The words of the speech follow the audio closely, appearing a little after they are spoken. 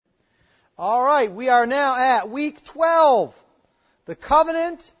All right, we are now at week 12, the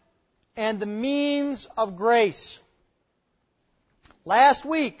covenant and the means of grace. Last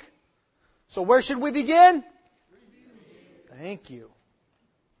week. So where should we begin? Thank you.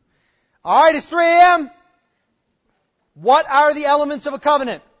 All right, it's 3 a.m. What are the elements of a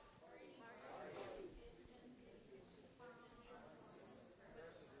covenant?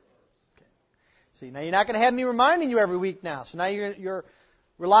 See, now you're not going to have me reminding you every week now. So now you're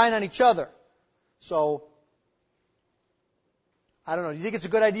relying on each other. So, I don't know. Do you think it's a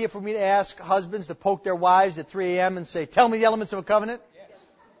good idea for me to ask husbands to poke their wives at 3 a.m. and say, tell me the elements of a covenant? Yes.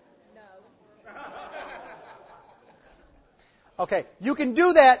 No. Okay, you can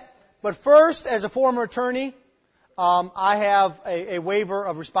do that, but first, as a former attorney, I have a waiver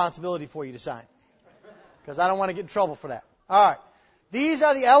of responsibility for you to sign. Because I don't want to get in trouble for that. All right. These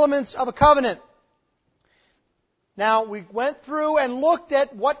are the elements of a covenant. Now, we went through and looked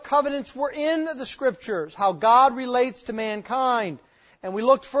at what covenants were in the Scriptures, how God relates to mankind. And we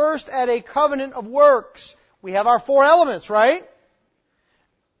looked first at a covenant of works. We have our 4 elements, right?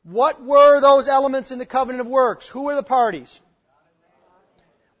 What were those elements in the covenant of works? Who were the parties?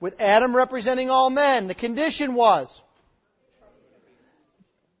 With Adam representing all men. The condition was?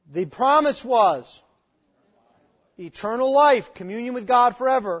 The promise was? Eternal life, communion with God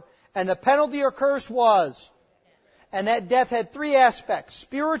forever. And the penalty or curse was? And that death had 3 aspects: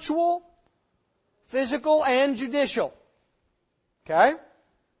 spiritual, physical, and judicial. Okay?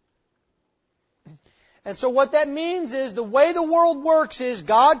 And so what that means is the way the world works is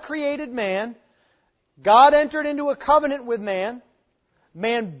God created man. God entered into a covenant with man.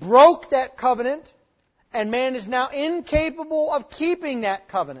 Man broke that covenant. And man is now incapable of keeping that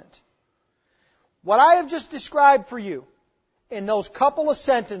covenant. What I have just described for you in those couple of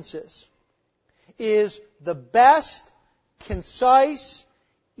sentences is the best, concise,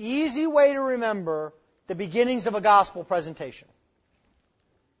 easy way to remember the beginnings of a gospel presentation.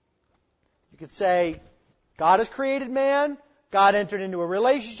 You could say, God has created man, God entered into a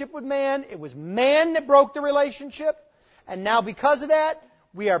relationship with man, it was man that broke the relationship, and now because of that,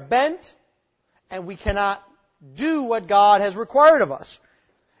 we are bent, and we cannot do what God has required of us.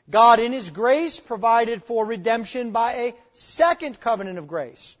 God, in His grace, provided for redemption by a second covenant of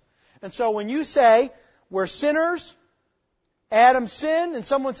grace. And so when you say, we're sinners, Adam sinned, and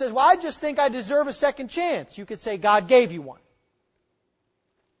someone says, well, I just think I deserve a second chance, you could say, God gave you one.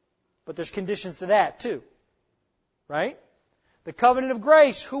 But there's conditions to that too. Right? The covenant of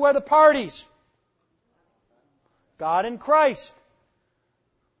grace, who are the parties? God and Christ.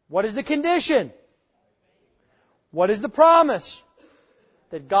 What is the condition? What is the promise?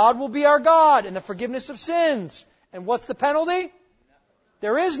 That God will be our God and the forgiveness of sins. And what's the penalty?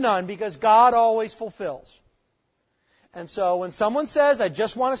 There is none, because God always fulfills. And so when someone says, I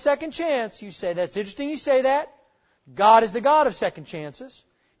just want a second chance, you say, that's interesting you say that. God is the God of second chances.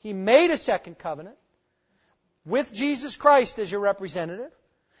 He made a second covenant with Jesus Christ as your representative.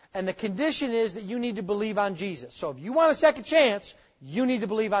 And the condition is that you need to believe on Jesus. So if you want a second chance, you need to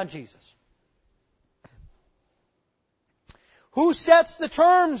believe on Jesus. Who sets the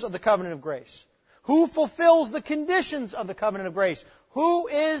terms of the covenant of grace? Who fulfills the conditions of the covenant of grace? Who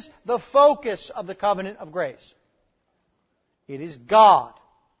is the focus of the covenant of grace? It is God,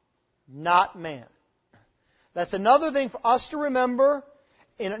 not man. That's another thing for us to remember,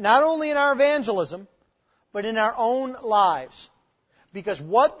 not only in our evangelism, but in our own lives. Because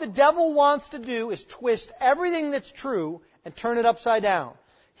what the devil wants to do is twist everything that's true and turn it upside down.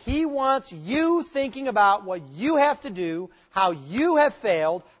 He wants you thinking about what you have to do, how you have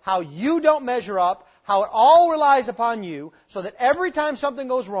failed, how you don't measure up, how it all relies upon you, so that every time something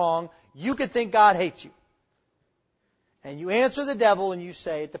goes wrong, you can think God hates you. And you answer the devil and you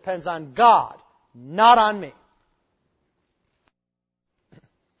say, it depends on God, not on me.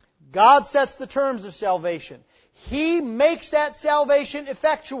 God sets the terms of salvation. He makes that salvation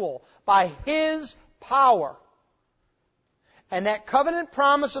effectual by His power. And that covenant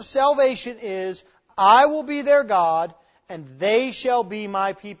promise of salvation is, I will be their God, and they shall be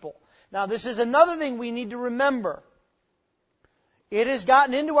my people. Now, this is another thing we need to remember. It has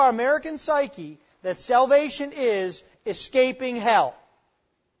gotten into our American psyche that salvation is escaping hell.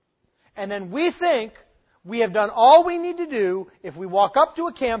 And then we think we have done all we need to do if we walk up to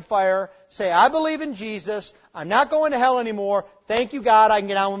a campfire, say, I believe in Jesus, I'm not going to hell anymore, thank you God, I can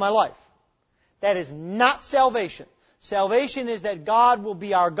get on with my life. That is not salvation. Salvation is that God will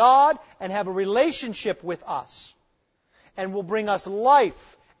be our God and have a relationship with us. And will bring us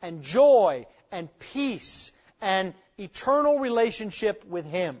life and joy and peace and eternal relationship with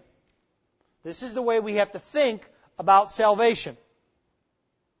Him. This is the way we have to think about salvation.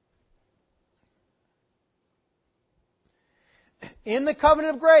 in the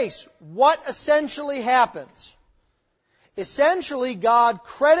covenant of grace, what essentially happens? Essentially, God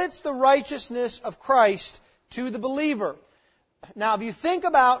credits the righteousness of Christ to the believer. Now, if you think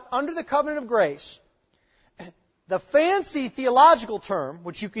about under the covenant of grace, the fancy theological term,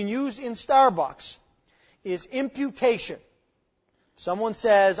 which you can use in Starbucks, is imputation. Someone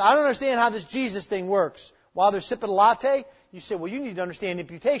says, I don't understand how this Jesus thing works. While they're sipping a latte, you say, well, you need to understand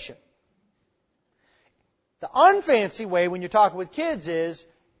imputation. The unfancy way when you're talking with kids is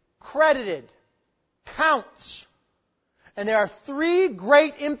credited, counts. And there are 3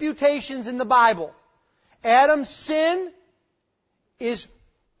 great imputations in the Bible. Adam's sin is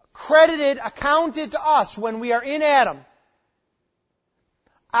credited, accounted to us when we are in Adam.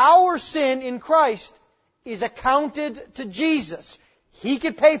 Our sin in Christ is accounted to Jesus. He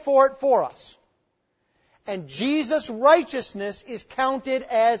could pay for it for us. And Jesus' righteousness is counted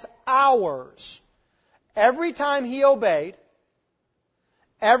as ours. Every time He obeyed,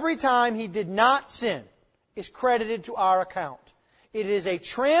 every time He did not sin, is credited to our account. It is a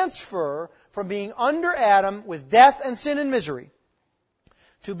transfer from being under Adam with death and sin and misery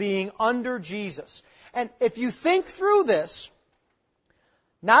to being under Jesus. And if you think through this,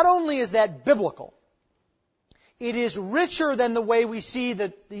 not only is that biblical, it is richer than the way we see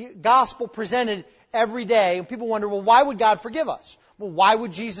the gospel presented every day. And people wonder, well, why would God forgive us? Well, why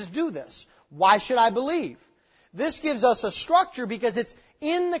would Jesus do this? Why should I believe? This gives us a structure because it's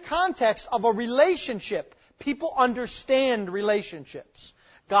in the context of a relationship. People understand relationships.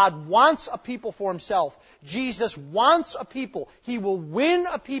 God wants a people for Himself. Jesus wants a people. He will win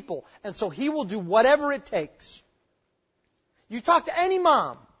a people. And so He will do whatever it takes. You talk to any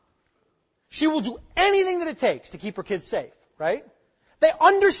mom. She will do anything that it takes to keep her kids safe, right? They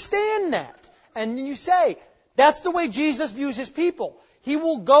understand that. And you say, that's the way Jesus views His people. He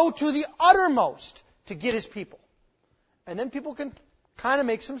will go to the uttermost to get His people. And then people can kind of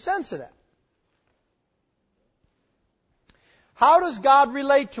make some sense of that. How does God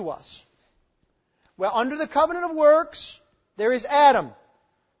relate to us? Well, under the covenant of works, there is Adam.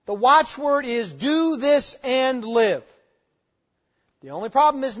 The watchword is do this and live. The only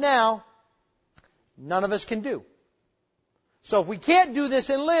problem is now, none of us can do. So if we can't do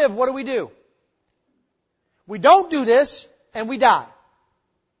this and live, what do? We don't do this and we die.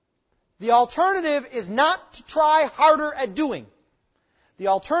 The alternative is not to try harder at doing. The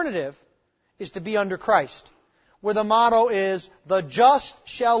alternative is to be under Christ, where the motto is, the just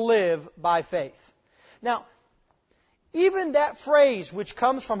shall live by faith. Now, even that phrase, which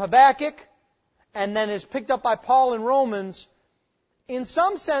comes from Habakkuk and then is picked up by Paul in Romans, in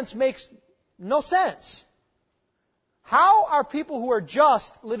some sense makes no sense. How are people who are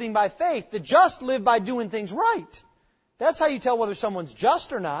just living by faith? The just live by doing things right. That's how you tell whether someone's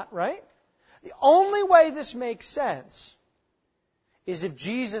just or not, right? The only way this makes sense is if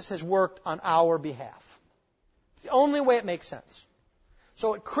Jesus has worked on our behalf. It's the only way it makes sense.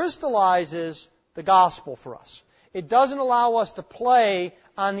 So it crystallizes the gospel for us. It doesn't allow us to play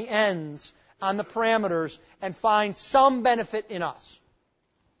on the ends, on the parameters, and find some benefit in us.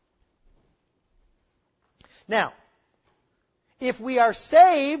 Now, if we are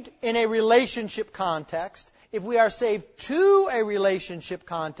saved in a relationship context, if we are saved to a relationship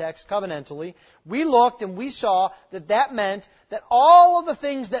context, covenantally, we looked and we saw that that meant that all of the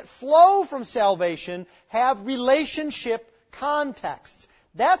things that flow from salvation have relationship contexts.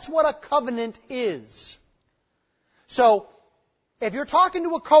 That's what a covenant is. So, if you're talking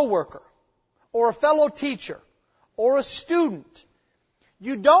to a coworker, or a fellow teacher, or a student,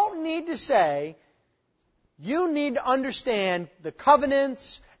 you don't need to say, you need to understand the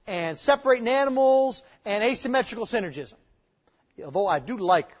covenants and separating animals and asymmetrical synergism. Although I do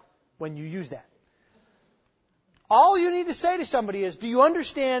like when you use that. All you need to say to somebody is, do you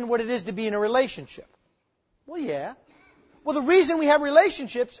understand what it is to be in a relationship? Well, yeah. Well, the reason we have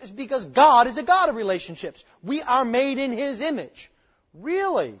relationships is because God is a God of relationships. We are made in His image.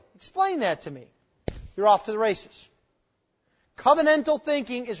 Really? Explain that to me. You're off to the races. Covenantal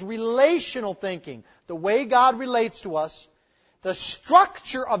thinking is relational thinking. The way God relates to us, the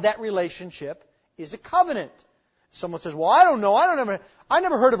structure of that relationship is a covenant. Someone says, well, I don't know. I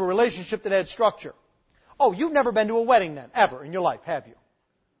never heard of a relationship that had structure. Oh, you've never been to a wedding then, ever in your life, have you?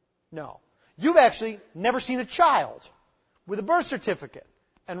 No. You've actually never seen a child with a birth certificate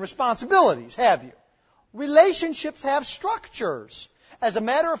and responsibilities, have you? Relationships have structures. As a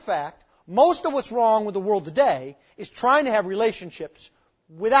matter of fact, most of what's wrong with the world today is trying to have relationships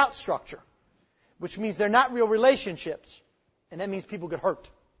without structure, which means they're not real relationships, and that means people get hurt.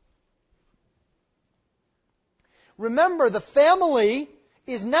 Remember, the family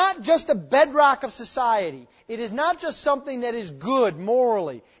is not just a bedrock of society. It is not just something that is good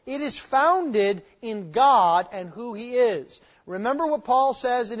morally. It is founded in God and who He is. Remember what Paul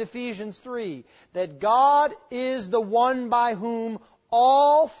says in Ephesians 3, that God is the one by whom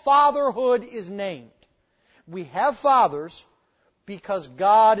all fatherhood is named. We have fathers because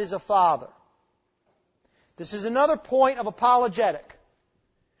God is a father. This is another point of apologetic.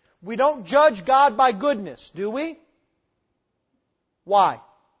 We don't judge God by goodness, do we? Why?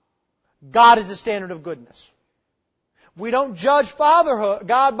 God is the standard of goodness. We don't judge fatherhood,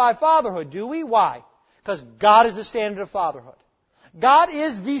 God by fatherhood, do we? Why? Because God is the standard of fatherhood. God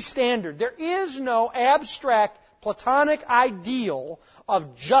is the standard. There is no abstract Platonic ideal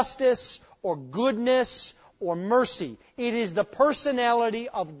of justice or goodness or mercy. It is the personality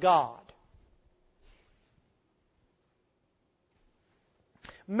of God.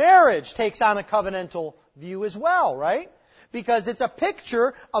 Marriage takes on a covenantal view as well, right? Because it's a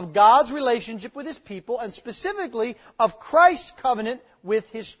picture of God's relationship with His people and specifically of Christ's covenant with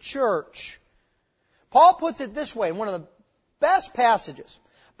His church. Paul puts it this way in one of the best passages.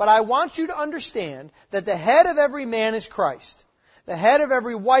 But I want you to understand that the head of every man is Christ. The head of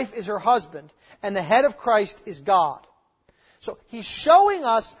every wife is her husband. And the head of Christ is God. So he's showing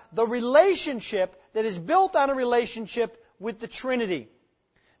us the relationship that is built on a relationship with the Trinity.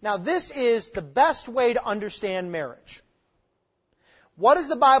 Now this is the best way to understand marriage. What does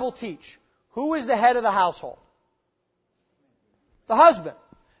the Bible teach? Who is the head of the household? The husband.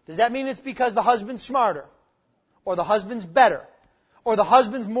 Does that mean it's because the husband's smarter? Or the husband's better? Or the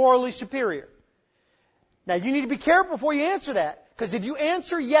husband's morally superior? Now you need to be careful before you answer that, because if you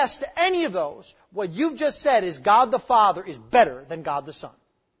answer yes to any of those, what you've just said is God the Father is better than God the Son.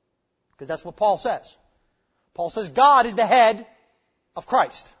 Because that's what Paul says. Paul says God is the head of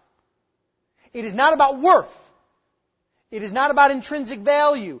Christ. It is not about worth. It is not about intrinsic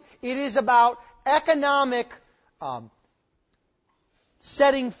value. It is about economic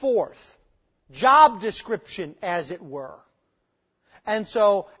setting forth. Job description, as it were. And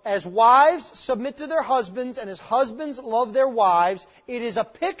so, as wives submit to their husbands and as husbands love their wives, it is a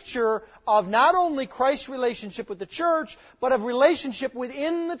picture of not only Christ's relationship with the church, but of relationship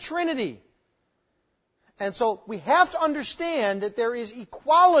within the Trinity. And so, we have to understand that there is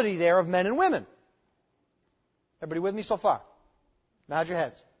equality there of men and women. Everybody with me so far? Nod your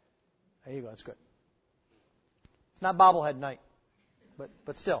heads. There you go, that's good. It's not bobblehead night,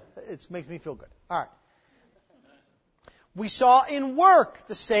 but still, it makes me feel good. All right. We saw in work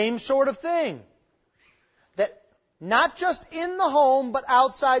the same sort of thing. That not just in the home, but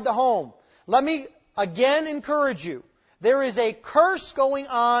outside the home. Let me again encourage you. There is a curse going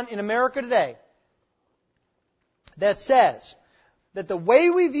on in America today that says that the way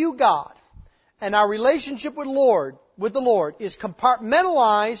we view God and our relationship with the Lord is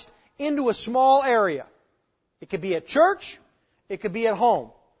compartmentalized into a small area. It could be at church, it could be at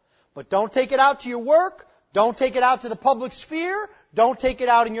home. But don't take it out to your work. Don't take it out to the public sphere. Don't take it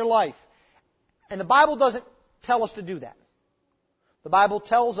out in your life. And the Bible doesn't tell us to do that. The Bible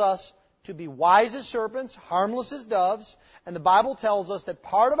tells us to be wise as serpents, harmless as doves. And the Bible tells us that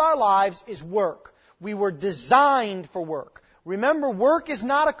part of our lives is work. We were designed for work. Remember, work is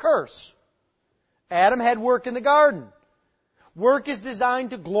not a curse. Adam had work in the garden. Work is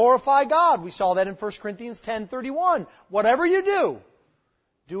designed to glorify God. We saw that in 1 Corinthians 10:31. Whatever you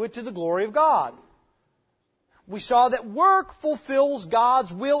do it to the glory of God. We saw that work fulfills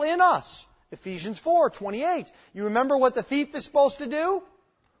God's will in us. Ephesians 4:28. You remember what the thief is supposed to do?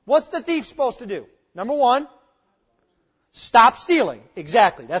 What's the thief supposed to do? Number one, stop stealing.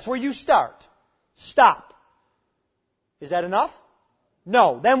 Exactly. That's where you start. Stop. Is that enough?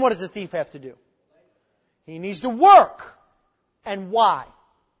 No. Then what does the thief have to do? He needs to work. And why?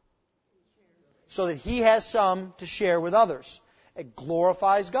 So that he has some to share with others. It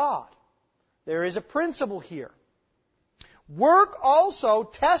glorifies God. There is a principle here. Work also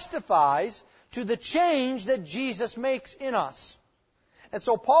testifies to the change that Jesus makes in us. And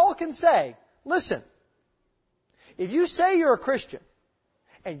so Paul can say, listen, if you say you're a Christian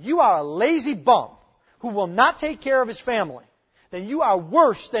and you are a lazy bum who will not take care of his family, then you are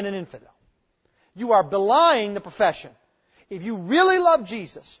worse than an infidel. You are belying the profession. If you really love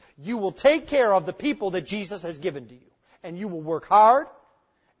Jesus, you will take care of the people that Jesus has given to you. And you will work hard,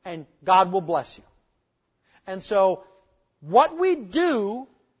 and God will bless you. And so, what we do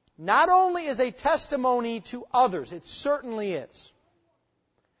not only is a testimony to others, it certainly is,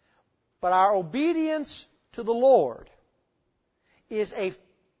 but our obedience to the Lord is a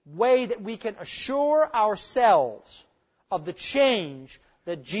way that we can assure ourselves of the change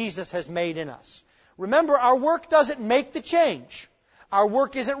that Jesus has made in us. Remember, our work doesn't make the change. Our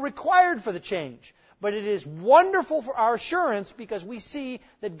work isn't required for the change, but it is wonderful for our assurance because we see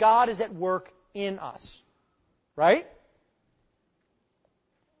that God is at work in us. Right?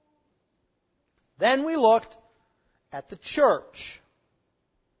 Then we looked at the church.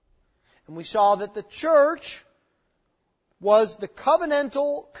 And we saw that the church was the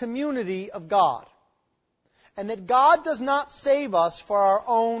covenantal community of God. And that God does not save us for our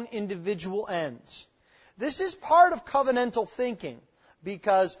own individual ends. This is part of covenantal thinking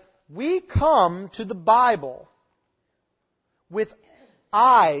because we come to the Bible with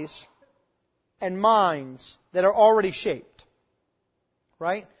eyes and minds that are already shaped.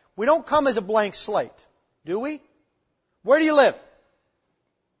 Right? We don't come as a blank slate, do we? Where do you live?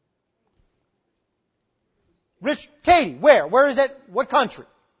 Katie, where? Where is that? What country?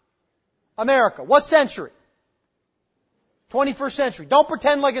 America. What century? 21st century. Don't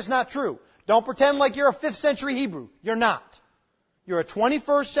pretend like it's not true. Don't pretend like you're a 5th century Hebrew. You're not. You're a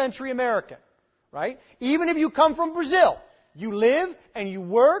 21st century American. Right? Even if you come from Brazil, you live and you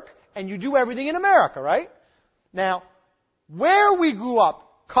work and you do everything in America, right? Now, where we grew up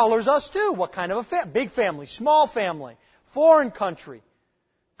colors us too. What kind of a big family, small family, foreign country,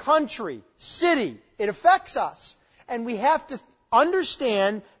 city. It affects us. And we have to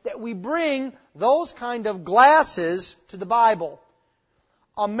understand that we bring those kind of glasses to the Bible.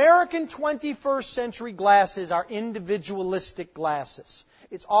 American 21st century glasses are individualistic glasses.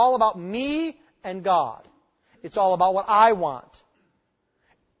 It's all about me and God. It's all about what I want.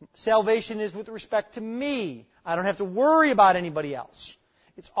 Salvation is with respect to me. I don't have to worry about anybody else.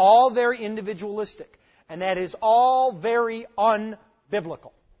 It's all very individualistic. And that is all very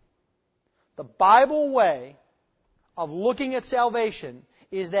unbiblical. The Bible way of looking at salvation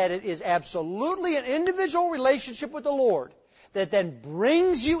is that it is absolutely an individual relationship with the Lord that then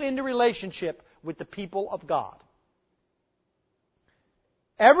brings you into relationship with the people of God.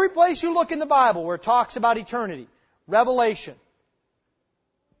 Every place you look in the Bible where it talks about eternity, Revelation,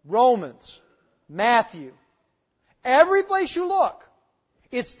 Romans, Matthew, every place you look,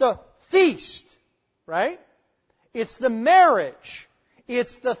 it's the feast, right? It's the marriage.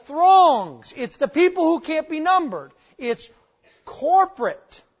 It's the throngs. It's the people who can't be numbered. It's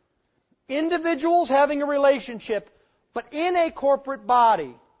corporate. Individuals having a relationship, but in a corporate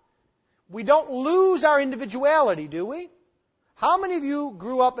body. We don't lose our individuality, do we? How many of you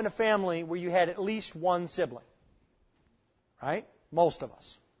grew up in a family where you had at least one sibling? Right? Most of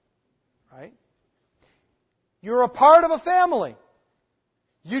us. Right? You're a part of a family.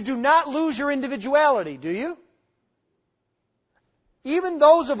 You do not lose your individuality, do you? Even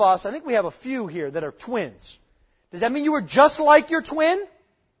those of us, I think we have a few here that are twins. Does that mean you were just like your twin?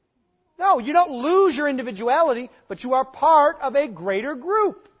 No, you don't lose your individuality, but you are part of a greater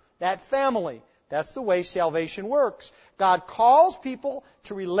group, that family. That's the way salvation works. God calls people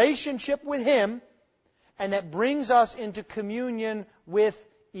to relationship with Him, and that brings us into communion with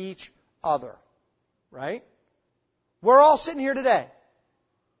each other. Right? We're all sitting here today.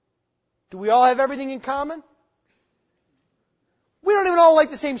 Do we all have everything in common? We don't even all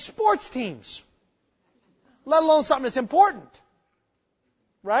like the same sports teams, let alone something that's important.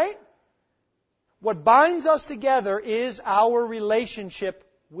 Right? What binds us together is our relationship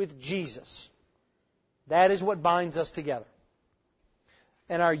with Jesus. That is what binds us together.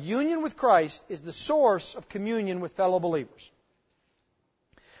 And our union with Christ is the source of communion with fellow believers.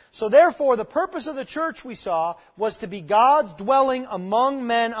 So therefore, the purpose of the church, we saw, was to be God's dwelling among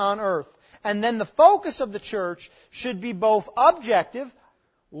men on earth. And then the focus of the church should be both objective,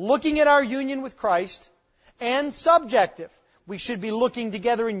 looking at our union with Christ, and subjective. We should be looking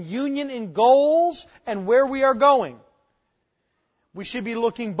together in union in goals and where we are going. We should be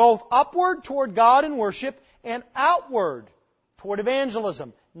looking both upward toward God in worship and outward toward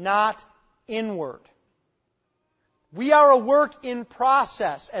evangelism, not inward. We are a work in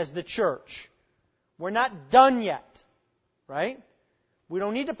process as the church. We're not done yet, right? We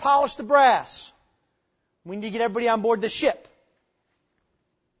don't need to polish the brass. We need to get everybody on board the ship.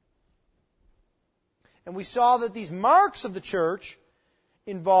 And we saw that these marks of the church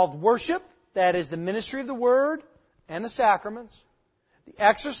involved worship, that is the ministry of the Word and the sacraments, the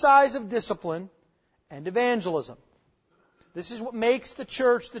exercise of discipline, and evangelism. This is what makes the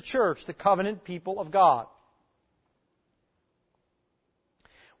church, the covenant people of God.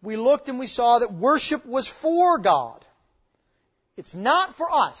 We looked and we saw that worship was for God. It's not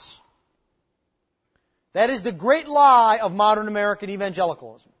for us. That is the great lie of modern American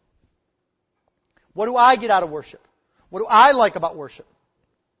evangelicalism. What do I get out of worship? What do I like about worship?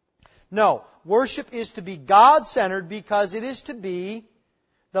 No, worship is to be God-centered because it is to be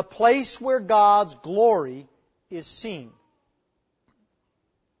the place where God's glory is seen.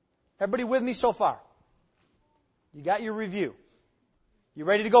 Everybody with me so far? You got your review. You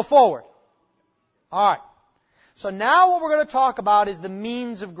ready to go forward? All right. So now what we're going to talk about is the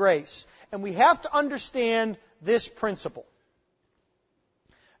means of grace. And we have to understand this principle.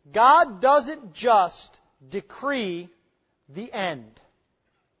 God doesn't just decree the end.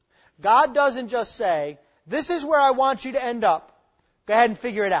 God doesn't just say, this is where I want you to end up. Go ahead and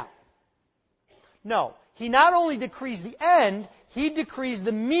figure it out. No. He not only decrees the end, He decrees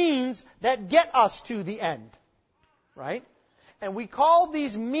the means that get us to the end. Right? And we call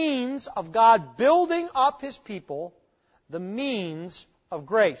these means of God building up His people the means of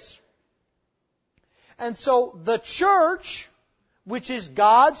grace. And so the church, which is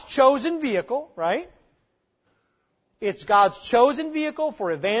God's chosen vehicle, right? It's God's chosen vehicle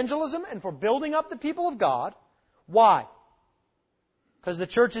for evangelism and for building up the people of God. Why? Because the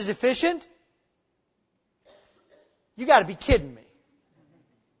church is efficient? You got to be kidding me.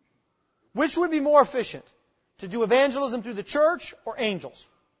 Which would be more efficient? To do evangelism through the church or angels?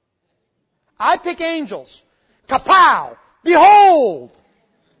 I pick angels. Kapow! Behold!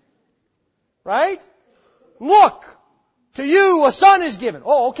 Right? Look! To you a son is given.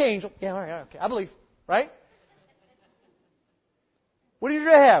 Oh, okay, angel. Yeah, all right, okay. I believe. Right? What do you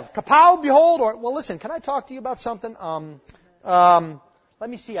have? Kapow, behold, or, well, listen, can I talk to you about something? Let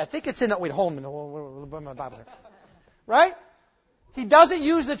me see. I think it's in that. Wait, hold on a minute. My Bible here. Right? He doesn't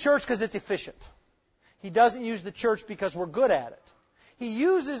use the church because it's efficient. He doesn't use the church because we're good at it. He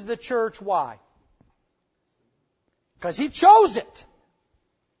uses the church, why? Because He chose it.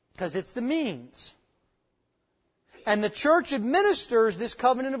 Because it's the means. And the church administers this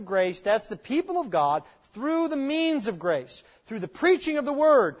covenant of grace, that's the people of God, through the means of grace, through the preaching of the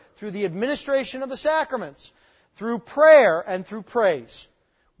Word, through the administration of the sacraments, through prayer and through praise.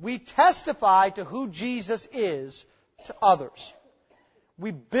 We testify to who Jesus is to others. We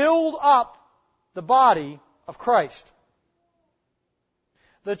build up the body of Christ.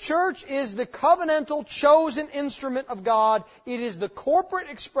 The church is the covenantal chosen instrument of God. It is the corporate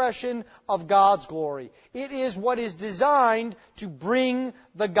expression of God's glory. It is what is designed to bring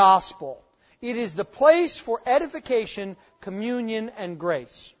the gospel. It is the place for edification, communion, and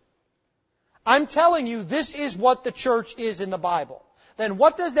grace. I'm telling you, this is what the church is in the Bible. Then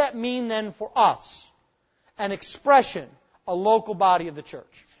what does that mean then for us? An expression, a local body of the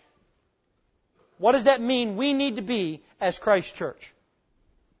church. What does that mean we need to be as Christ's church?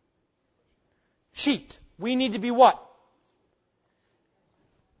 Cheat. We need to be what?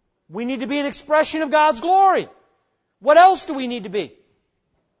 We need to be an expression of God's glory. What else do we need to be?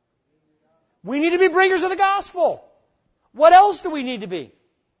 We need to be bringers of the gospel. What else do we need to be?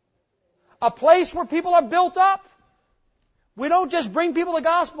 A place where people are built up. We don't just bring people the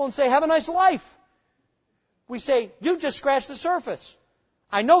gospel and say, have a nice life. We say, you've just scratched the surface.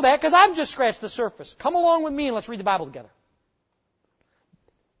 I know that because I've just scratched the surface. Come along with me and let's read the Bible together.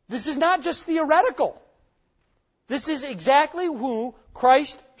 This is not just theoretical. This is exactly who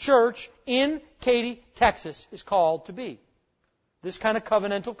Christ Church in Katy, Texas is called to be. This kind of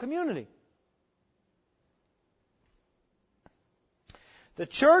covenantal community. The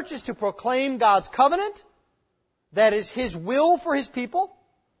church is to proclaim God's covenant. That is His will for His people.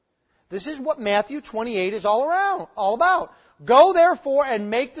 This is what Matthew 28 is all about. Go therefore and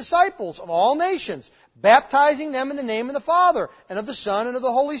make disciples of all nations, baptizing them in the name of the Father and of the Son and of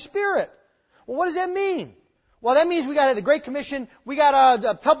the Holy Spirit. Well, what does that mean? Well, that means we got to have the Great Commission. We got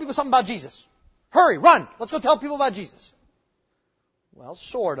to tell people something about Jesus. Hurry, run. Let's go tell people about Jesus. Well,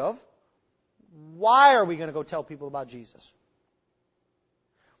 sort of. Why are we going to go tell people about Jesus?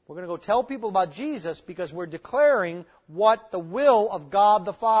 We're going to go tell people about Jesus because we're declaring what the will of God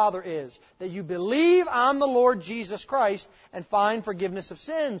the Father is. That you believe on the Lord Jesus Christ and find forgiveness of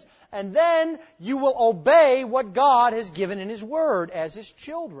sins. And then you will obey what God has given in His Word as His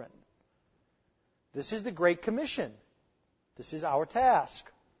children. This is the Great Commission. This is our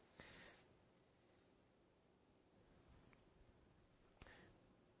task.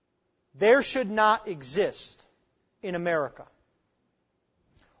 There should not exist in America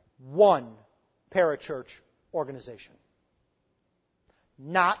one parachurch organization.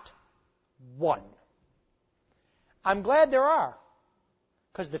 Not one. I'm glad there are,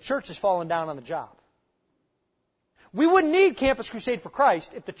 because the church has fallen down on the job. We wouldn't need Campus Crusade for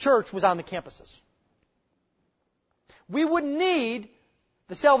Christ if the church was on the campuses. We wouldn't need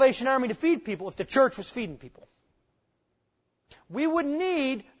the Salvation Army to feed people if the church was feeding people. We wouldn't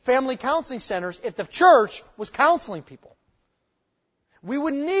need family counseling centers if the church was counseling people. We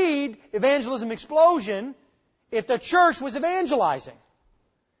would need Evangelism Explosion if the church was evangelizing.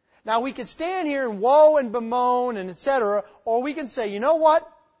 Now we could stand here and woe and bemoan and etc., or we can say, you know what?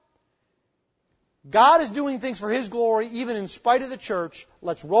 God is doing things for His glory even in spite of the church.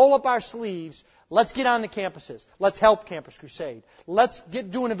 Let's roll up our sleeves. Let's get on the campuses. Let's help Campus Crusade. Let's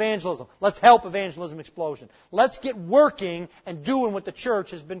get doing evangelism. Let's help Evangelism Explosion. Let's get working and doing what the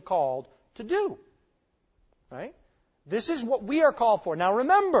church has been called to do. Right? This is what we are called for. Now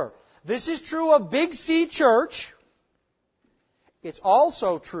remember, this is true of Big C Church. It's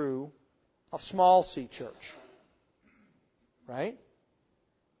also true of Small C Church. Right?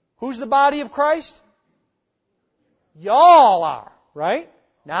 Who's the body of Christ? Y'all are, right?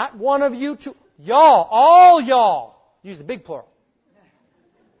 Not one of you two. Y'all, all y'all. Use the big plural.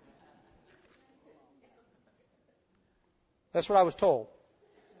 That's what I was told.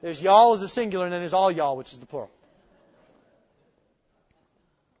 There's y'all as a singular, and then there's all y'all, which is the plural.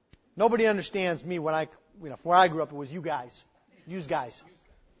 Nobody understands me when where I grew up, it was you guys. Use guys.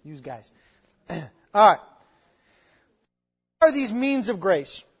 Use guys. All right. What are these means of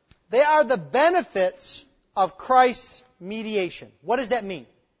grace? They are the benefits of Christ's mediation. What does that mean?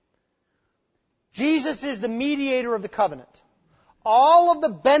 Jesus is the mediator of the covenant. All of the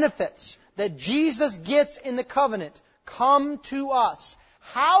benefits that Jesus gets in the covenant come to us.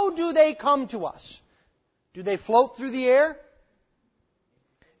 How do they come to us? Do they float through the air?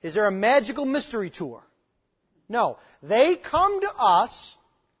 Is there a magical mystery tour? No. They come to us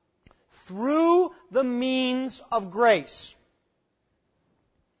through the means of grace.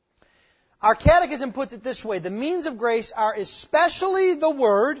 Our catechism puts it this way. The means of grace are especially the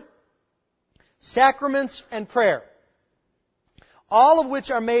Word, sacraments, and prayer, all of which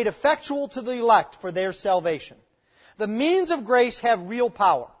are made effectual to the elect for their salvation. The means of grace have real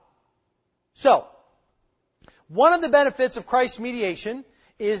power. So, one of the benefits of Christ's mediation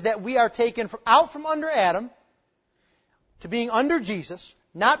is that we are taken out from under Adam to being under Jesus,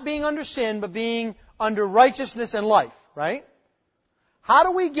 not being under sin, but being under righteousness and life, right? How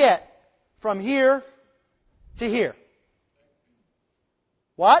do we get from here to here?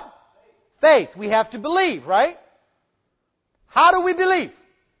 What? Faith. We have to believe, right? How do we believe?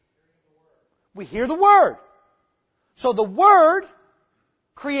 We hear the Word. So the Word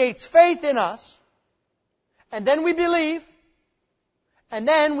creates faith in us, and then we believe, and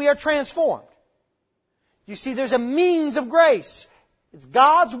then we are transformed. You see, there's a means of grace. It's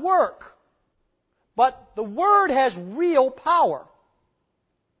God's work. But the Word has real power.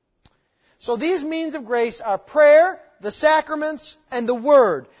 So these means of grace are prayer, the sacraments, and the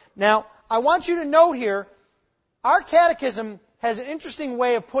Word. Now, I want you to note here, our catechism has an interesting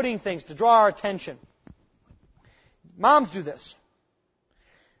way of putting things to draw our attention. Moms do this.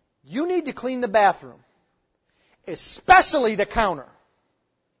 You need to clean the bathroom, especially the counter,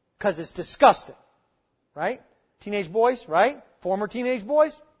 because it's disgusting. Right? Teenage boys, right? Former teenage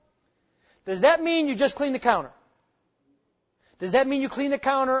boys. Does that mean you just clean the counter? Does that mean you clean the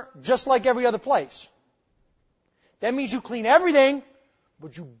counter just like every other place? That means you clean everything,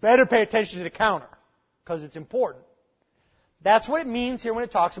 but you better pay attention to the counter, because it's important. That's what it means here when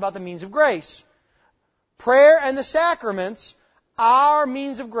it talks about the means of grace. Prayer and the sacraments are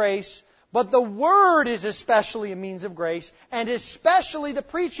means of grace, but the Word is especially a means of grace, and especially the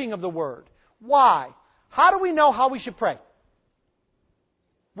preaching of the Word. Why? How do we know how we should pray?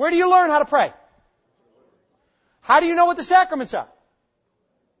 Where do you learn how to pray? How do you know what the sacraments are?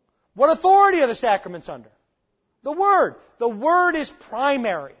 What authority are the sacraments under? The Word. The Word is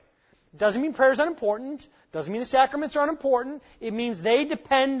primary. Doesn't mean prayer is unimportant. Doesn't mean the sacraments are unimportant. It means they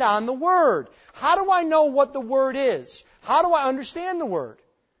depend on the Word. How do I know what the Word is? How do I understand the Word?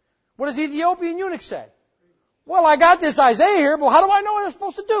 What does the Ethiopian eunuch say? Well, I got this Isaiah here, but how do I know what I'm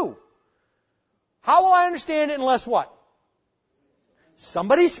supposed to do? How will I understand it unless what?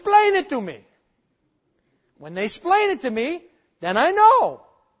 Somebody explain it to me. When they explain it to me, then I know.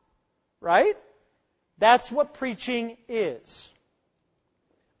 Right? That's what preaching is.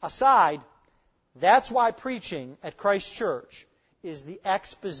 Aside, that's why preaching at Christ Church is the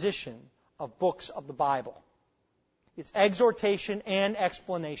exposition of books of the Bible. It's exhortation and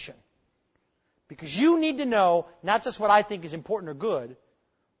explanation. Because you need to know not just what I think is important or good,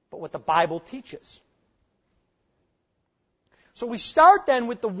 but what the Bible teaches. So we start then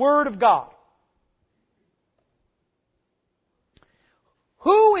with the Word of God.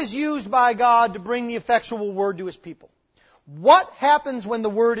 Who is used by God to bring the effectual Word to His people? What happens when the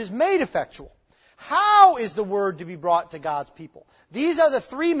Word is made effectual? How is the Word to be brought to God's people? These are the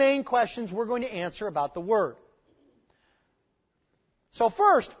three main questions we're going to answer about the Word. So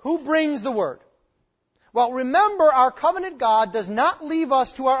first, who brings the Word? Well, remember, our covenant God does not leave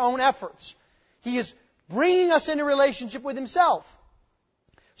us to our own efforts. He is bringing us into relationship with Himself.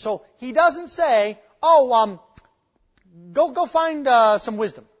 So He doesn't say, go find some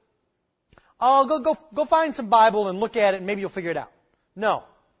wisdom. Oh, go find some Bible and look at it and maybe you'll figure it out. No.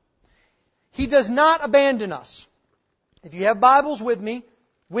 He does not abandon us. If you have Bibles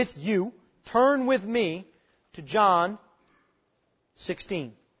with you, turn with me to John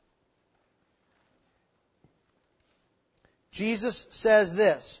 16. Jesus says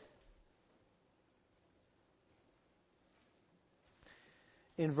this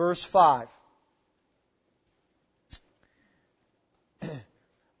in verse 5.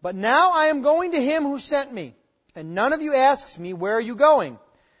 But now I am going to Him who sent me, and none of you asks me, where are you going?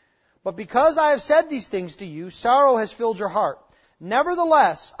 But because I have said these things to you, sorrow has filled your heart.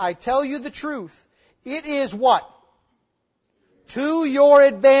 Nevertheless, I tell you the truth. It is what? To your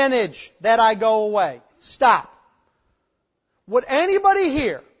advantage that I go away. Stop. Would anybody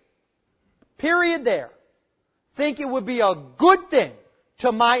here, period there, think it would be a good thing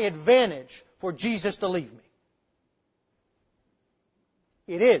to my advantage for Jesus to leave me?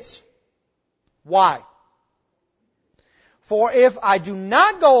 It is. Why? For if I do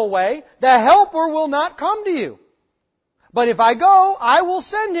not go away, the Helper will not come to you. But if I go, I will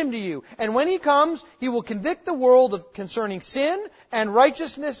send Him to you. And when He comes, He will convict the world concerning sin and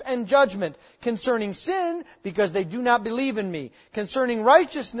righteousness and judgment. Concerning sin, because they do not believe in me. Concerning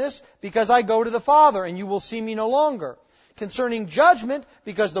righteousness, because I go to the Father, and you will see me no longer. Concerning judgment,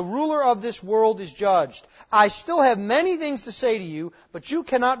 because the ruler of this world is judged. I still have many things to say to you, but you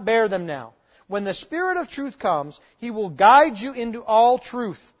cannot bear them now. When the Spirit of truth comes, He will guide you into all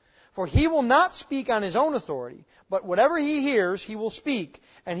truth. For He will not speak on His own authority, but whatever He hears, He will speak,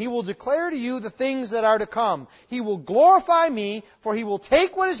 and He will declare to you the things that are to come. He will glorify me, for He will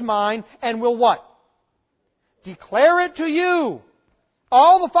take what is mine, and will what? Declare it to you.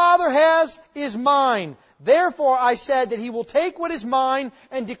 All the Father has is mine. Therefore I said that He will take what is mine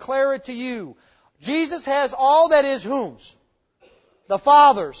and declare it to you. Jesus has all that is whom's? The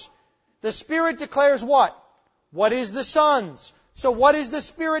Father's. The Spirit declares what? What is the Son's? So what is the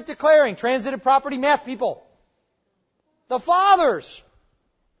Spirit declaring? Transitive property math people. The Father's.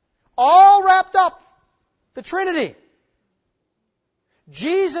 All wrapped up. The Trinity.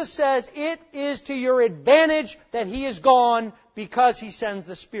 Jesus says it is to your advantage that He is gone because He sends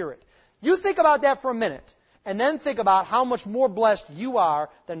the Spirit. You think about that for a minute, and then think about how much more blessed you are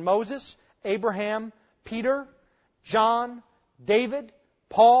than Moses, Abraham, Peter, John, David,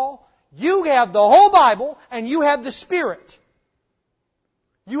 Paul. You have the whole Bible, and you have the Spirit.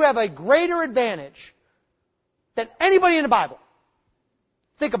 You have a greater advantage than anybody in the Bible.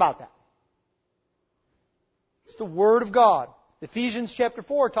 Think about that. It's the Word of God. Ephesians chapter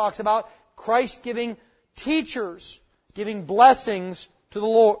 4 talks about Christ giving teachers, giving blessings to the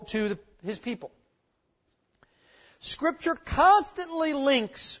Lord, to His people. Scripture constantly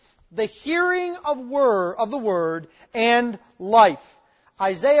links the hearing of the Word and life.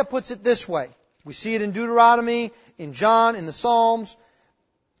 Isaiah puts it this way. We see it in Deuteronomy, in John, in the Psalms.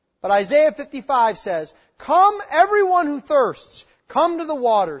 But Isaiah 55 says, "Come, everyone who thirsts, come to the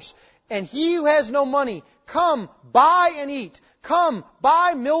waters. And he who has no money, come, buy and eat. Come,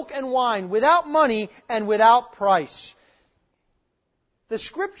 buy milk and wine without money and without price." The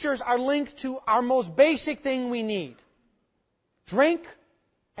Scriptures are linked to our most basic thing we need. Drink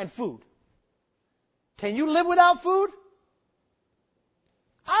and food. Can you live without food?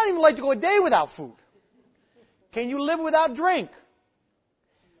 I don't even like to go a day without food. Can you live without drink?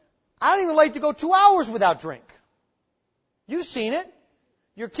 I don't even like to go 2 hours without drink. You've seen it.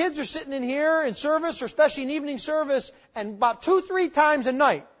 Your kids are sitting in here in service, or especially in evening service, and about 2-3 times a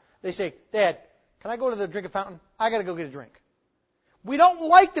night, they say, "Dad, can I go to the drinking fountain? I got to go get a drink." We don't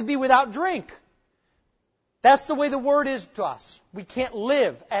like to be without drink. That's the way the Word is to us. We can't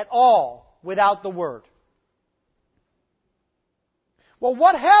live at all without the Word. Well,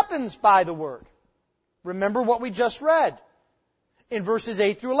 what happens by the Word? Remember what we just read in verses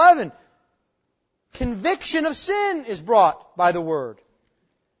 8 through 11. Conviction of sin is brought by the Word.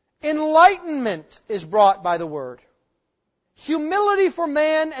 Enlightenment is brought by the Word. Humility for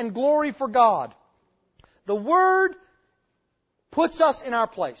man and glory for God. The Word puts us in our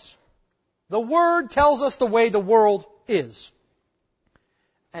place. The Word tells us the way the world is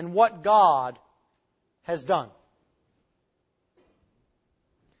and what God has done.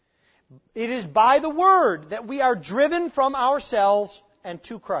 It is by the Word that we are driven from ourselves and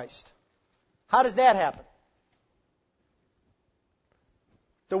to Christ. How does that happen?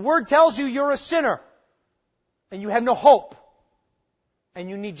 The Word tells you you're a sinner and you have no hope and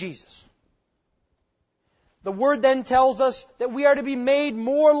you need Jesus. The Word then tells us that we are to be made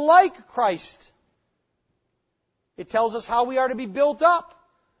more like Christ. It tells us how we are to be built up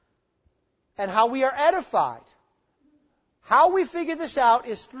and how we are edified. How we figure this out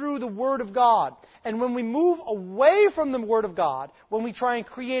is through the Word of God. And when we move away from the Word of God, when we try and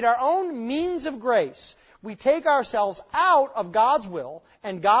create our own means of grace, we take ourselves out of God's will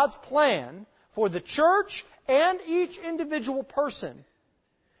and God's plan for the church and each individual person.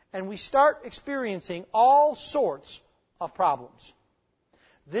 And we start experiencing all sorts of problems.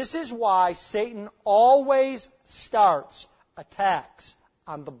 This is why Satan always starts attacks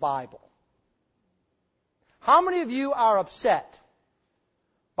on the Bible. How many of you are upset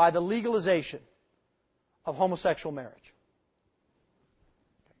by the legalization of homosexual marriage?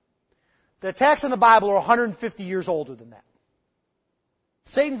 The attacks on the Bible are 150 years older than that.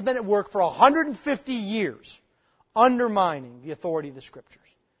 Satan's been at work for 150 years undermining the authority of the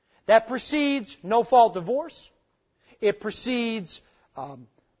Scriptures. That precedes no-fault divorce. It precedes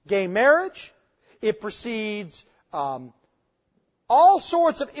gay marriage. It precedes all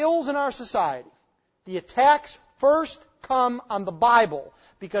sorts of ills in our society. The attacks first come on the Bible,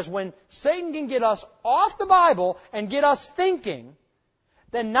 because when Satan can get us off the Bible and get us thinking,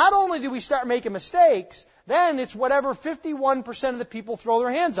 then not only do we start making mistakes, then it's whatever 51% of the people throw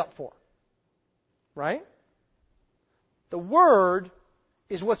their hands up for. Right? The Word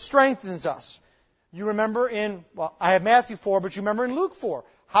is what strengthens us. You remember I have Matthew 4, but you remember in Luke 4,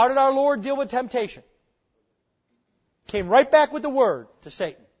 how did our Lord deal with temptation? Came right back with the Word to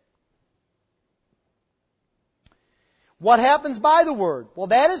Satan. What happens by the Word? Well,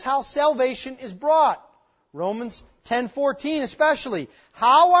 that is how salvation is brought. Romans 10:14 especially.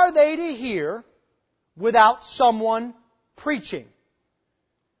 How are they to hear without someone preaching?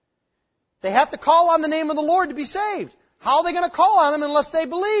 They have to call on the name of the Lord to be saved. How are they going to call on Him unless they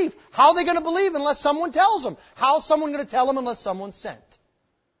believe? How are they going to believe unless someone tells them? How is someone going to tell them unless someone's sent?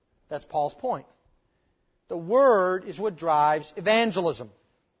 That's Paul's point. The Word is what drives evangelism.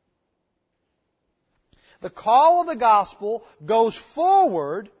 The call of the gospel goes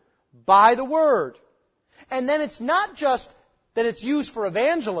forward by the Word. And then it's not just that it's used for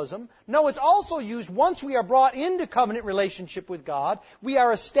evangelism. No, it's also used once we are brought into covenant relationship with God. We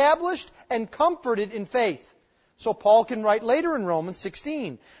are established and comforted in faith. So Paul can write later in Romans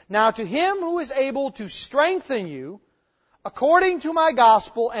 16, "Now to Him who is able to strengthen you according to my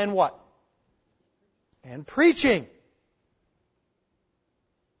gospel," and what? And preaching.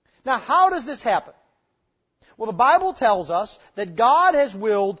 Now, how does this happen? Well, the Bible tells us that God has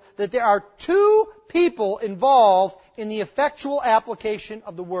willed that there are two people involved in the effectual application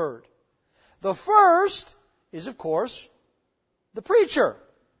of the Word. The first is, of course, the preacher.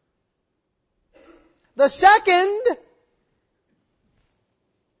 The second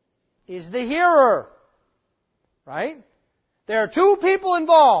is the hearer. Right? There are two people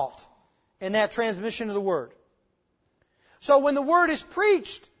involved in that transmission of the Word. So when the Word is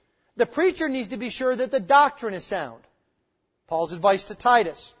preached, the preacher needs to be sure that the doctrine is sound. Paul's advice to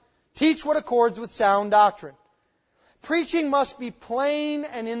Titus: teach what accords with sound doctrine. Preaching must be plain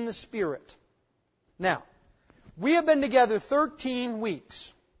and in the Spirit. Now, we have been together 13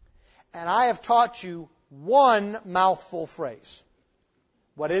 weeks, and I have taught you one mouthful phrase.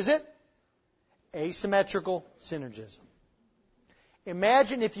 What is it? Asymmetrical synergism.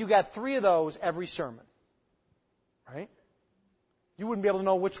 Imagine if you got 3 of those every sermon. Right? You wouldn't be able to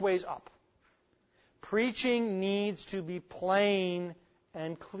know which way is up. Preaching needs to be plain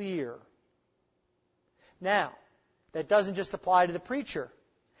and clear. Now, that doesn't just apply to the preacher.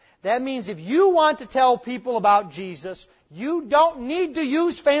 That means if you want to tell people about Jesus, you don't need to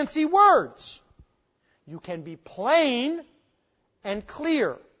use fancy words. You can be plain and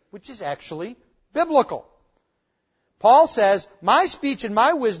clear, which is actually biblical. Paul says, "My speech and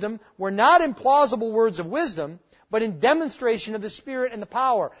my wisdom were not in plausible words of wisdom, but in demonstration of the Spirit and the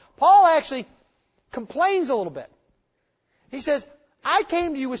power." Paul actually complains a little bit. He says, "I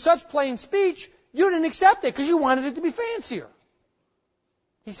came to you with such plain speech, you didn't accept it because you wanted it to be fancier."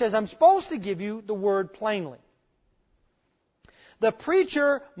 He says, "I'm supposed to give you the Word plainly." The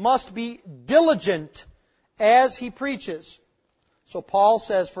preacher must be diligent as he preaches. So Paul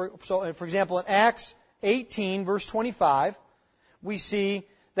says, for example, in Acts 18, verse 25, we see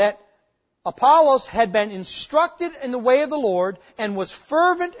that Apollos had been instructed in the way of the Lord and was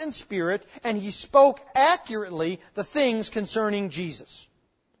fervent in spirit, and he spoke accurately the things concerning Jesus.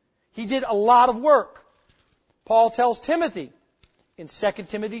 He did a lot of work. Paul tells Timothy in 2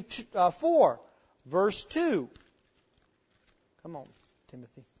 Timothy 4, verse 2. Come on,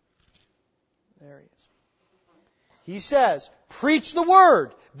 Timothy. There he is. He says, "Preach the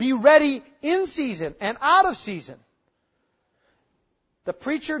word. Be ready in season and out of season." The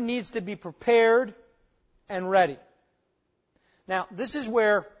preacher needs to be prepared and ready. Now, this is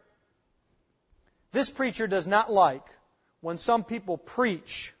where this preacher does not like when some people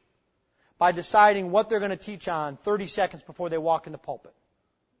preach by deciding what they're going to teach on 30 seconds before they walk in the pulpit.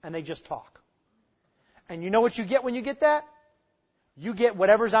 And they just talk. And you know what you get when you get that? You get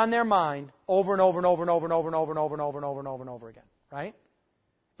whatever's on their mind over and over and over and over and over and over and over and over and over and over and over again. Right?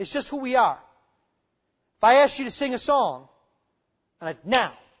 It's just who we are. If I asked you to sing a song, and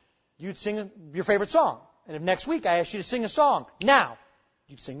now, you'd sing your favorite song. And if next week I asked you to sing a song, now,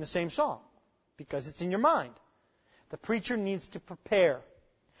 you'd sing the same song. Because it's in your mind. The preacher needs to prepare.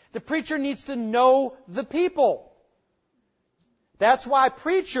 The preacher needs to know the people. That's why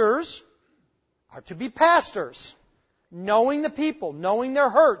preachers are to be pastors. Knowing the people, knowing their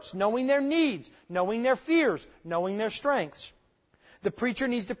hurts, knowing their needs, knowing their fears, knowing their strengths. The preacher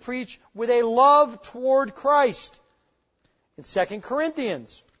needs to preach with a love toward Christ. In 2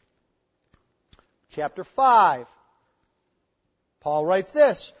 Corinthians chapter 5, Paul writes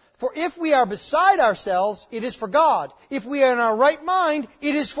this, "For if we are beside ourselves, it is for God. If we are in our right mind,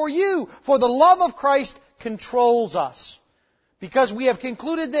 it is for you. For the love of Christ controls us. Because we have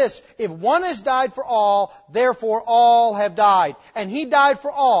concluded this, if one has died for all, therefore all have died. And He died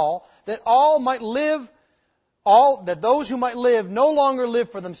for all, that all might live, that those who might live no longer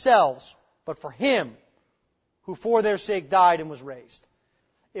live for themselves, but for Him, who for their sake died and was raised."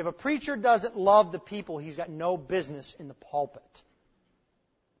 If a preacher doesn't love the people, he's got no business in the pulpit.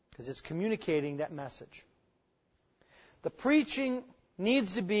 Because it's communicating that message. The preaching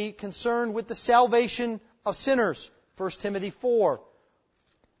needs to be concerned with the salvation of sinners. 1 Timothy 4,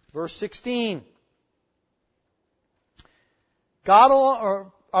 verse 16. God,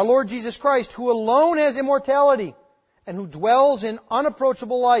 or our Lord Jesus Christ, who alone has immortality and who dwells in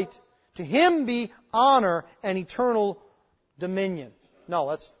unapproachable light, to Him be honor and eternal dominion. No,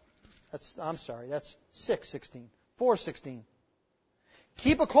 that's 6:16. 4:16.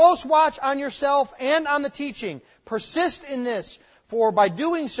 Keep a close watch on yourself and on the teaching. Persist in this, for by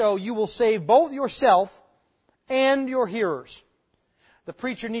doing so you will save both yourself and your hearers. The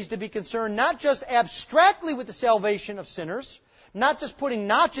preacher needs to be concerned not just abstractly with the salvation of sinners, not just putting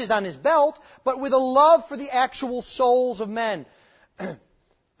notches on his belt, but with a love for the actual souls of men.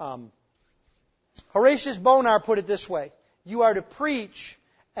 Horatius Bonar put it this way, "You are to preach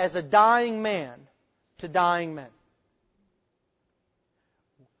as a dying man to dying men."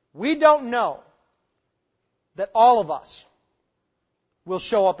 We don't know that all of us will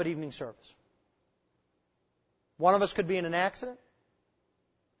show up at evening service. One of us could be in an accident,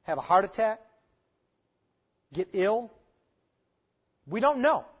 have a heart attack, get ill. We don't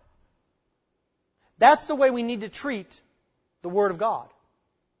know. That's the way we need to treat the Word of God.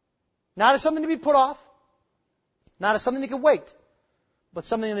 Not as something to be put off, not as something that can wait, but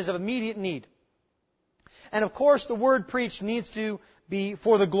something that is of immediate need. And of course, the Word preached needs to be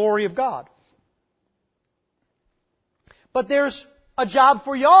for the glory of God. But there's a job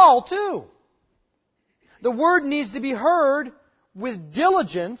for y'all too. The Word needs to be heard with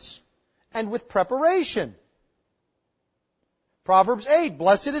diligence and with preparation. Proverbs 8,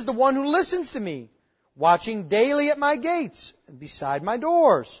 "Blessed is the one who listens to me, watching daily at my gates and beside my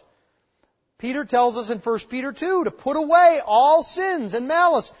doors." Peter tells us in 1 Peter 2 to put away all sins and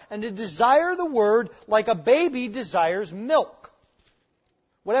malice and to desire the Word like a baby desires milk.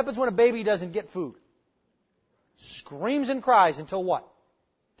 What happens when a baby doesn't get food? Screams and cries until what?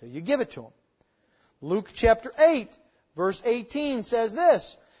 Until you give it to him. Luke chapter 8, verse 18 says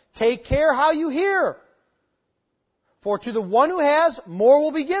this, "Take care how you hear. For to the one who has, more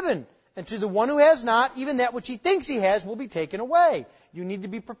will be given. And to the one who has not, even that which he thinks he has will be taken away." You need to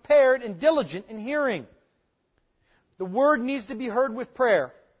be prepared and diligent in hearing. The Word needs to be heard with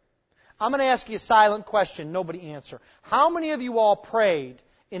prayer. I'm going to ask you a silent question, nobody answer. How many of you all prayed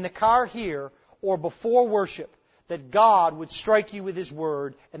in the car here or before worship that God would strike you with His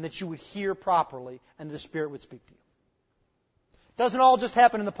Word and that you would hear properly and the Spirit would speak to you? Doesn't all just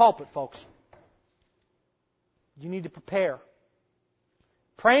happen in the pulpit, folks. You need to prepare.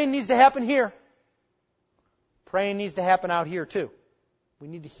 Praying needs to happen here. Praying needs to happen out here too. We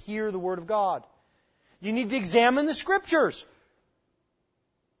need to hear the Word of God. You need to examine the Scriptures.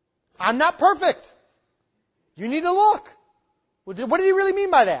 I'm not perfect. You need to look. What did he really mean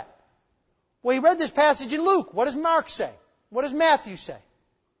by that? Well, he read this passage in Luke. What does Mark say? What does Matthew say?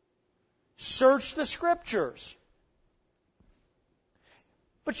 Search the Scriptures.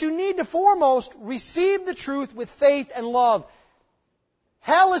 But you need to foremost receive the truth with faith and love.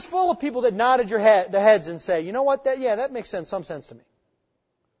 Hell is full of people that nodded their heads and say, you know what, that makes some sense to me.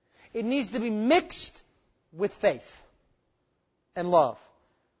 It needs to be mixed with faith and love.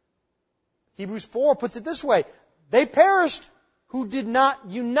 Hebrews 4 puts it this way, "They perished who did not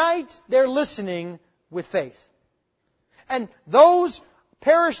unite their listening with faith." And those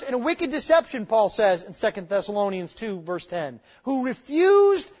perished in a wicked deception, Paul says in 2 Thessalonians 2, verse 10, who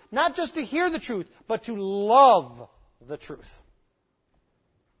refused not just to hear the truth, but to love the truth.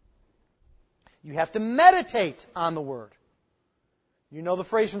 You have to meditate on the Word. You know the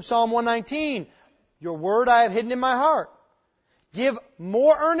phrase from Psalm 119, your Word I have hidden in my heart. Give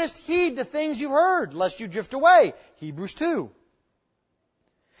more earnest heed to things you've heard, lest you drift away. Hebrews 2.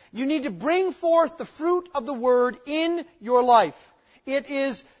 You need to bring forth the fruit of the Word in your life. It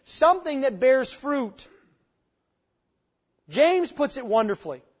is something that bears fruit. James puts it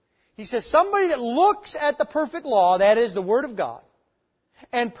wonderfully. He says, somebody that looks at the perfect law, that is the Word of God,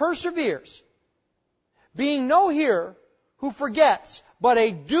 and perseveres, being no hearer who forgets, but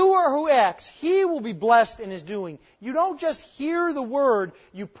a doer who acts, he will be blessed in his doing. You don't just hear the Word,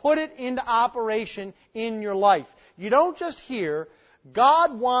 you put it into operation in your life. You don't just hear,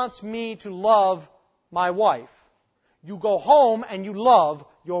 God wants me to love my wife. You go home and you love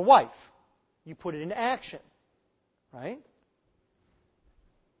your wife. You put it into action. Right?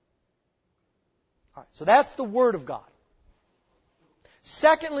 All right, so that's the Word of God.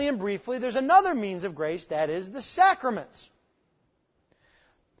 Secondly and briefly, there's another means of grace, that is the sacraments.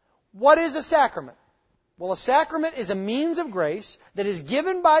 What is a sacrament? Well, a sacrament is a means of grace that is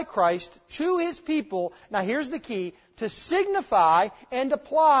given by Christ to His people. Now here's the key, to signify and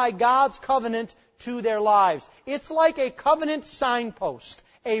apply God's covenant to their lives. It's like a covenant signpost,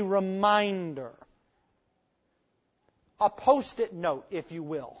 a reminder. A post-it note, if you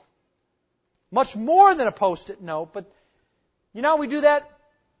will. Much more than a post-it note, but you know we do that?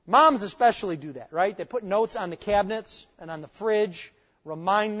 Moms especially do that, right? They put notes on the cabinets and on the fridge,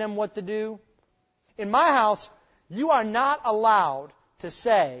 remind them what to do. In my house, you are not allowed to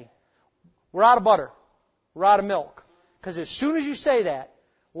say, we're out of butter, we're out of milk. Because as soon as you say that,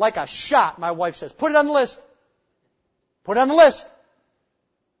 like a shot, my wife says, put it on the list. Put it on the list.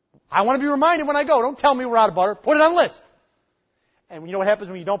 I want to be reminded when I go. Don't tell me we're out of butter. Put it on the list. And you know what happens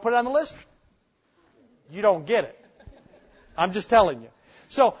when you don't put it on the list? You don't get it. I'm just telling you.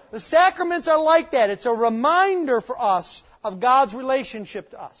 So the sacraments are like that. It's a reminder for us of God's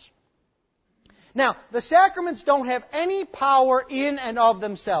relationship to us. Now, the sacraments don't have any power in and of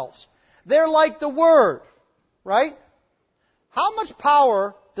themselves. They're like the Word, right? How much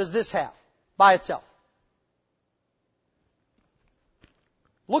power does this have by itself?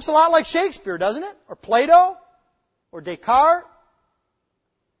 Looks a lot like Shakespeare, doesn't it? Or Plato? Or Descartes?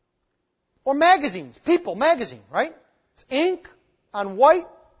 Or magazines, People magazine, right? It's ink on white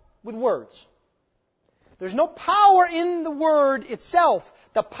with words. There's no power in the Word itself.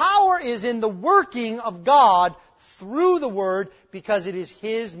 The power is in the working of God through the Word because it is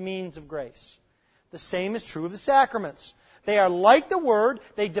His means of grace. The same is true of the sacraments. They are like the Word.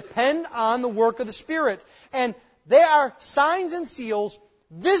 They depend on the work of the Spirit. And they are signs and seals,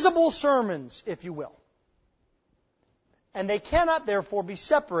 visible sermons, if you will. And they cannot therefore be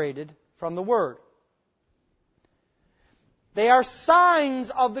separated from the Word. They are signs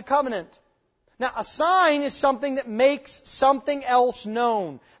of the covenant. Now, a sign is something that makes something else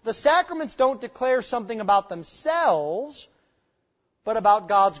known. The sacraments don't declare something about themselves, but about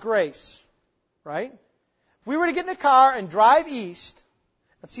God's grace. Right? If we were to get in a car and drive east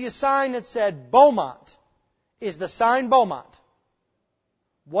and see a sign that said Beaumont, is the sign Beaumont?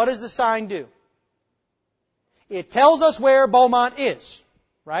 What does the sign do? It tells us where Beaumont is.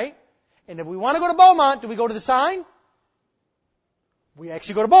 Right? And if we want to go to Beaumont, do we go to the sign? We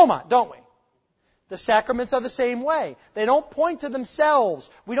actually go to Beaumont, don't we? The sacraments are the same way. They don't point to themselves.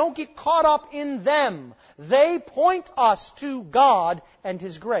 We don't get caught up in them. They point us to God and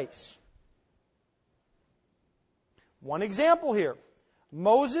His grace. One example here.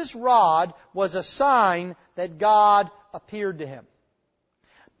 Moses' rod was a sign that God appeared to him.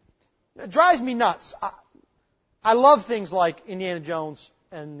 It drives me nuts. I love things like Indiana Jones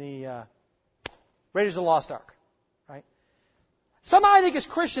and the Raiders of the Lost Ark. Somehow I think as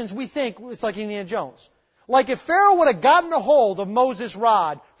Christians we think it's like Indiana Jones. Like if Pharaoh would have gotten a hold of Moses'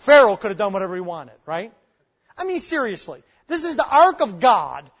 rod, Pharaoh could have done whatever he wanted, right? I mean, seriously. This is the Ark of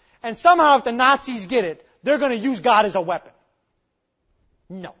God, and somehow if the Nazis get it, they're going to use God as a weapon.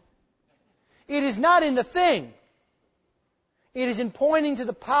 No. It is not in the thing. It is in pointing to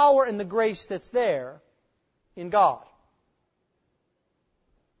the power and the grace that's there in God.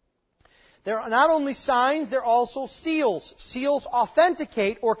 There are not only signs, they're also seals. Seals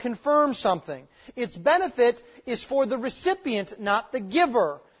authenticate or confirm something. Its benefit is for the recipient, not the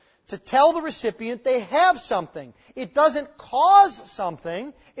giver, to tell the recipient they have something. It doesn't cause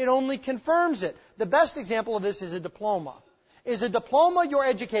something, it only confirms it. The best example of this is a diploma. Is a diploma your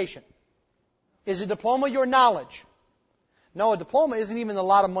education? Is a diploma your knowledge? No, a diploma isn't even a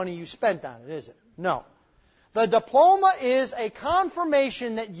lot of money you spent on it, is it? No. The diploma is a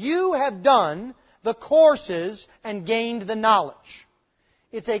confirmation that you have done the courses and gained the knowledge.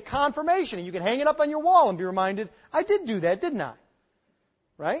 It's a confirmation. You can hang it up on your wall and be reminded, I did do that, didn't I?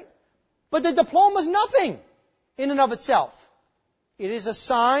 Right? But the diploma is nothing in and of itself. It is a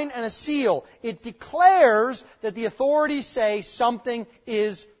sign and a seal. It declares that the authorities say something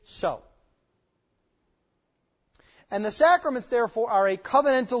is so. And the sacraments, therefore, are a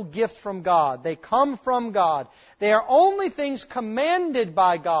covenantal gift from God. They come from God. They are only things commanded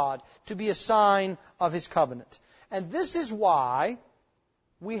by God to be a sign of His covenant. And this is why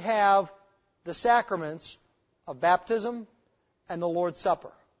we have the sacraments of baptism and the Lord's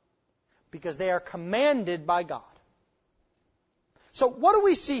Supper. Because they are commanded by God. So what do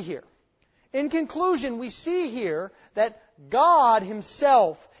we see here? In conclusion, we see here that God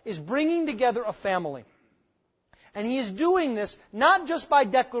Himself is bringing together a family. And He is doing this not just by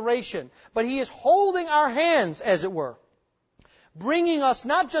declaration, but He is holding our hands, as it were. Bringing us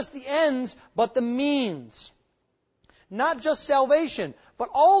not just the ends, but the means. Not just salvation, but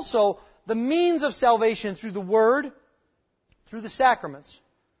also the means of salvation through the Word, through the sacraments,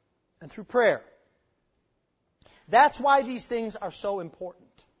 and through prayer. That's why these things are so important.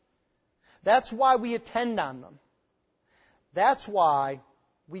 That's why we attend on them. That's why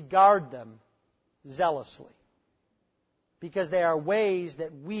we guard them zealously. Because they are ways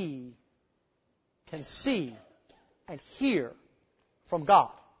that we can see and hear from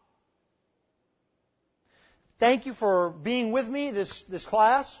God. Thank you for being with me this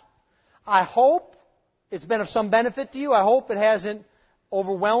class. I hope it's been of some benefit to you. I hope it hasn't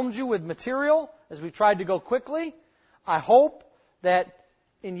overwhelmed you with material as we tried to go quickly. I hope that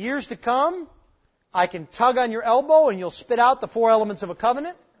in years to come, I can tug on your elbow and you'll spit out the 4 elements of a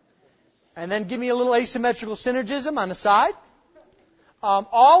covenant. And then give me a little asymmetrical synergism on the side.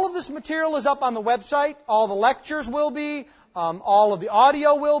 All of this material is up on the website. All the lectures will be. All of the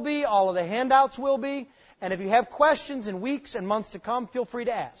audio will be. All of the handouts will be. And if you have questions in weeks and months to come, feel free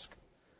to ask.